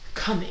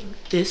Coming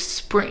this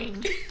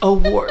spring, a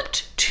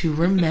Warped to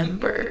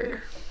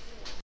Remember.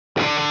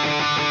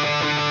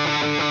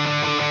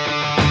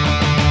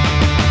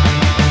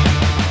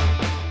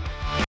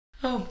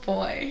 Oh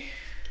boy.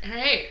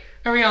 Alright.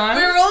 Are we on?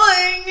 We're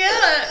rolling,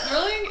 yeah.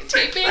 Rolling,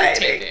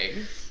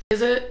 taping.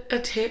 Is it a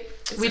tape?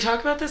 We talk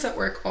about this at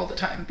work all the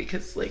time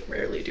because, like,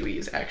 rarely do we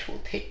use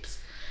actual tapes.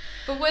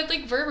 But what,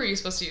 like, verb are you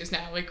supposed to use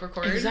now? Like,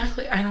 record?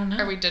 Exactly, I don't know.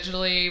 Are we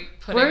digitally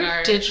putting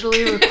We're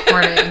digitally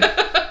recording.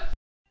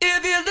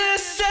 If you're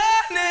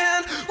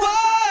listening, whoa.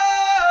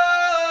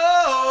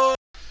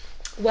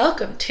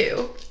 Welcome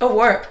to A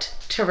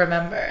Warped to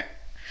Remember.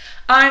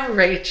 I'm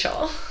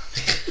Rachel.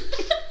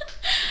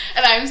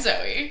 And I'm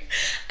Zoe.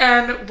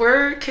 And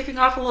we're kicking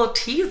off a little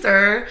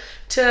teaser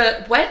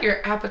to whet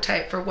your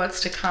appetite for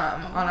what's to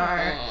come on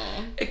our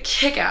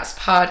kick-ass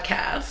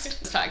podcast.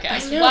 This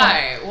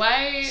podcast.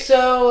 Why?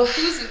 So,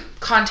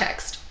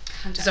 context.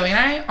 Zoe and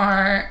I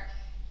are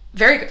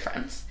very good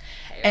friends.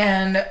 Hey.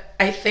 And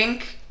I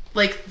think,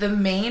 like, the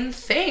main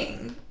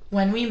thing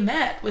when we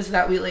met was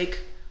that we, like,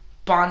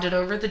 bonded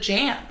over the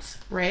jams,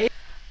 right?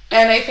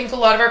 And I think a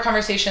lot of our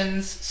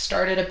conversations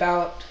started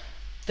about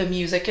the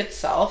music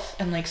itself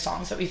and, like,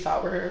 songs that we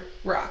thought were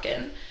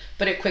rockin'.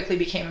 But it quickly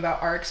became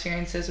about our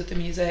experiences with the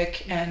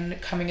music and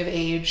coming of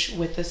age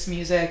with this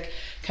music.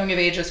 Coming of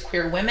age as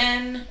queer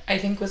women, I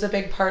think, was a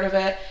big part of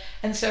it.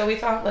 And so we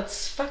thought,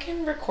 let's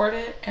fucking record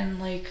it and,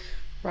 like,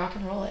 rock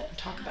and roll it and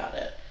talk about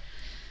it.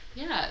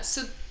 Yeah,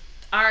 so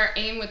our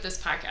aim with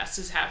this podcast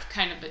is to have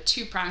kind of a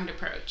two-pronged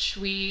approach.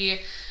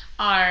 We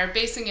are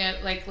basing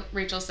it, like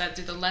Rachel said,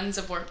 through the lens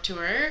of Warped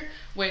Tour,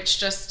 which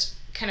just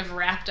kind of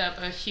wrapped up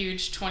a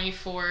huge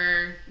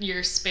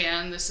 24-year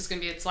span. This is going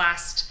to be its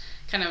last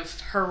kind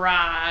of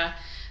hurrah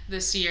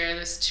this year,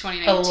 this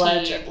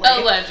 2019.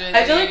 Allegedly.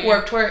 I feel like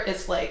Warped Tour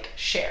is like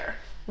Cher.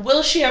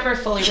 Will she ever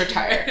fully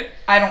retire?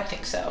 I don't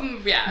think so.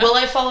 Yeah. Will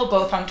I follow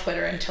both on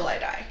Twitter until I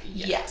die?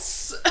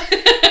 Yes.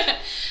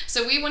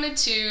 So we wanted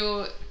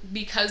to,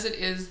 because it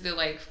is the,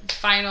 like,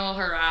 final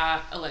hurrah,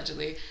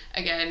 allegedly,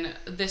 again,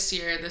 this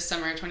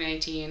summer,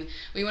 2019,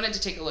 we wanted to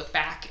take a look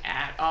back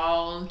at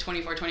all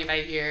 24,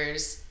 25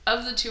 years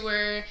of the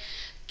tour,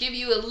 give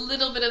you a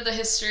little bit of the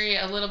history,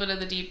 a little bit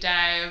of the deep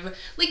dive,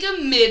 like a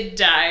mid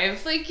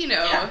dive, like, you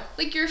know,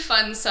 like your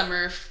fun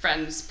summer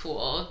friends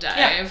pool dive.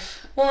 Yeah.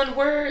 Well,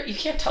 and you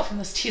can't tell from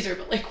this teaser,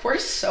 but, like, we're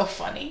so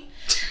funny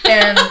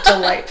and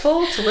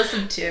delightful to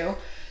listen to.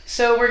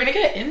 So we're going to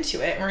get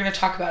into it and we're going to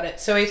talk about it.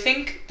 So I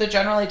think the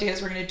general idea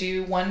is we're going to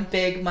do one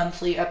big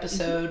monthly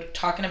episode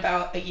talking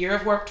about a year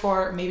of Warped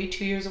Tour, maybe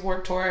 2 years of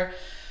Warped Tour,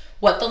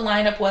 what the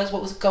lineup was,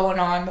 what was going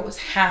on, what was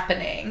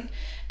happening.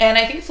 And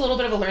I think it's a little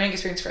bit of a learning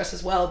experience for us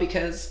as well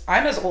because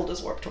I'm as old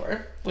as Warped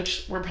Tour,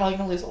 which we're probably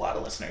going to lose a lot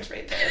of listeners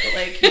right there. But,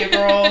 like, your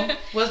girl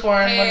was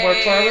born when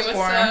Warped Tour was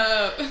born.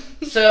 Up?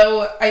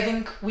 So I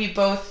think we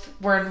both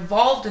were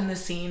involved in the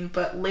scene,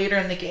 but later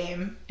in the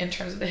game in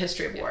terms of the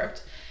history of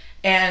Warped.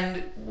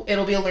 And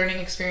it'll be a learning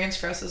experience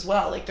for us as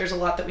well. Like, there's a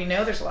lot that we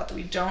know, there's a lot that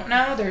we don't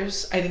know.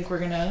 I think we're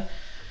going to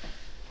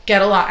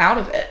get a lot out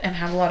of it and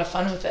have a lot of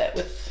fun with it,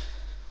 with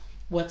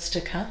what's to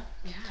come.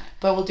 Yeah.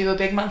 But we'll do a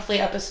big monthly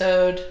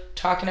episode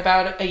talking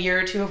about a year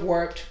or two of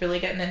Warped,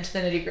 really getting into the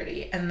nitty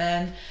gritty. And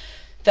then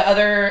the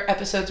other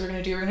episodes we're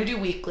going to do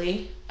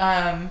weekly.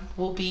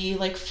 Will be,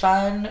 like,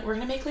 fun. We're going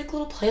to make, like,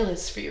 little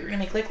playlists for you. We're going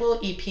to make, like, little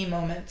EP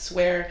moments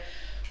where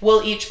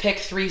we'll each pick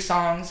 3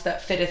 songs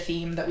that fit a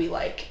theme that we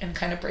like and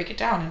kind of break it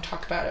down and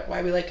talk about it,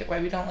 why we like it,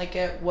 why we don't like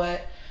it,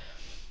 what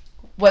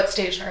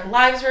stage in our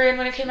lives we're in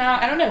when it came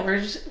out. I don't know. We're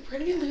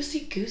going to be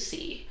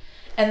loosey-goosey.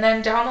 And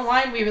then down the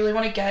line, we really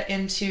want to get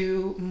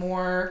into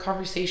more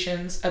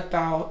conversations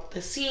about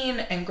the scene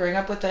and growing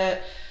up with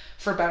it,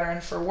 for better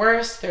and for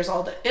worse. There's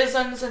all the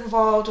isms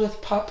involved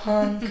with pop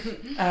punk.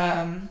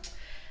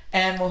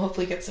 And we'll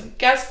hopefully get some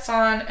guests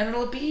on, and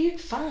it'll be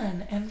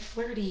fun and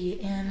flirty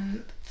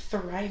and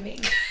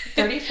thriving.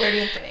 Flirty,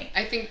 and funny.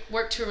 I think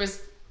Warped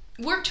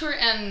Tour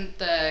and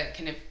the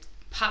kind of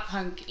pop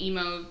punk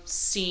emo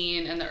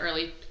scene in the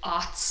early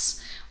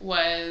aughts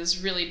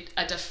was really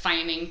a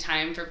defining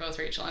time for both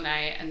Rachel and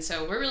I, and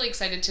so we're really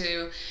excited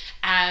to,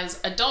 as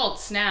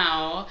adults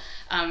now,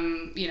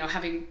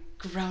 having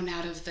grown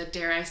out of the,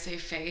 dare I say,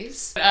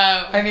 phase.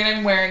 I mean,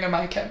 I'm wearing a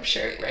My Chem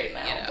shirt right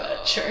now,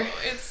 but sure.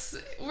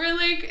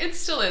 It's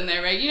still in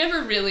there, right? You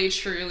never really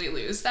truly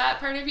lose that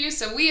part of you.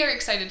 So we are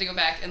excited to go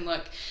back and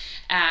look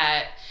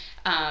at,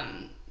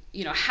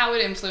 how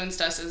it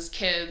influenced us as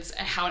kids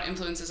and how it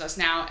influences us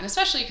now. And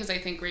especially because I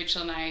think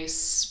Rachel and I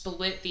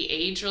split the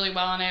age really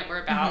well on it.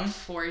 We're about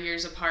 4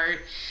 years apart.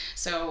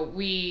 So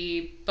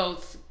we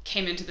both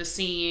came into the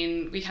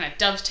scene, we kind of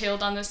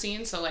dovetailed on the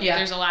scene, so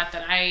there's a lot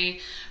that I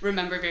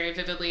remember very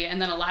vividly,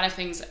 and then a lot of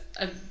things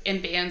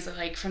in bands that,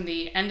 like, from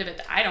the end of it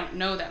that I don't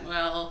know that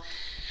well,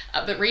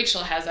 but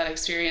Rachel has that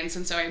experience,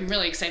 and so I'm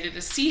really excited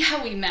to see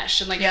how we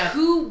mesh, and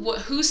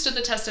who stood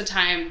the test of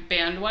time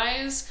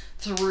band-wise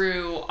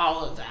through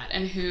all of that,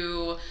 and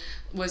who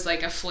was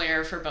like a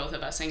flair for both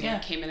of us and Yeah.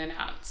 came in and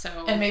out. So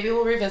And maybe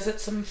we'll revisit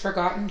some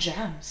forgotten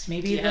gems.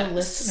 Maybe the Yes.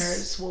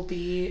 listeners will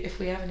be, if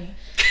we have any,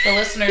 the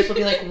listeners will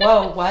be like,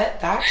 whoa, what?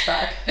 That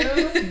track?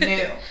 Who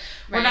knew?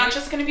 We're not Right.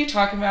 just going to be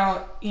talking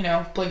about, you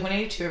know,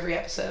 Blink-182 every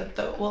episode,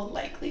 though it will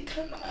likely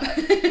come up.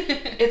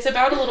 It's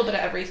about a little bit of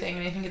everything,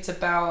 and I think it's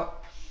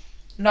about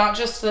not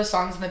just the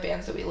songs and the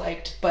bands that we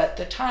liked, but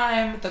the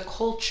time, the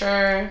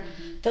culture,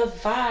 the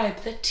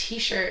vibe, the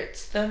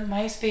t-shirts, the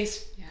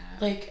MySpace,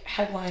 like,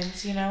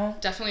 headlines, you know?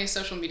 Definitely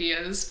social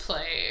medias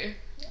play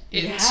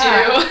into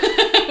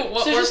Yeah.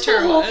 what So just Warped the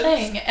Tour whole was.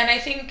 thing. And I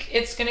think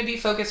it's going to be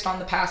focused on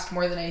the past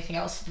more than anything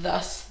else,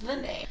 thus the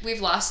name.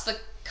 We've lost the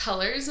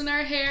colors in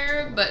our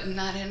hair, but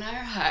not in our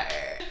heart.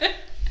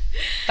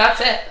 That's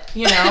it,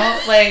 you know?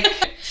 Like,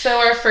 so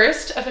our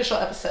first official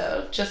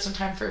episode, just in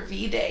time for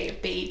V-Day,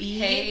 baby,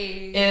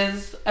 Hey.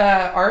 is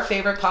our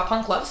favorite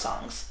pop-punk love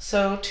songs.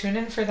 So tune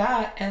in for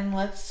that, and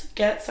let's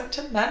get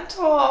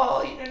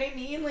sentimental, you know what I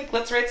mean? Like,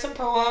 let's write some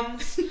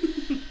poems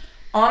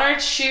on our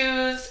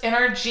shoes, in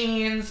our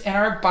jeans, in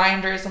our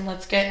binders, and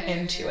let's get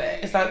into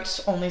it. Is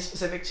that only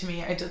specific to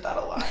me? I did that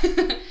a lot.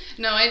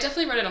 No, I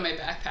definitely wrote it on my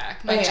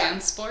backpack. My Oh, yeah.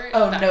 JanSport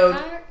Oh, backpack.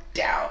 no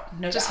doubt.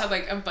 No Just doubt. had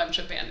like a bunch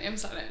of band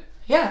names on it.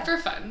 Yeah. For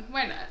fun.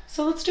 Why not?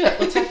 So let's do it.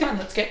 Let's have fun.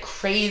 Let's get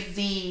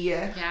crazy.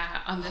 Yeah,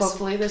 on this.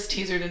 Hopefully this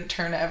teaser didn't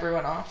turn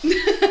everyone off.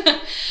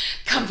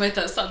 Come with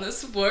us on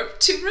this warp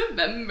to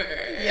remember.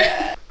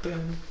 Yeah.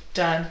 Boom.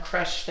 Done.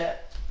 Crushed it.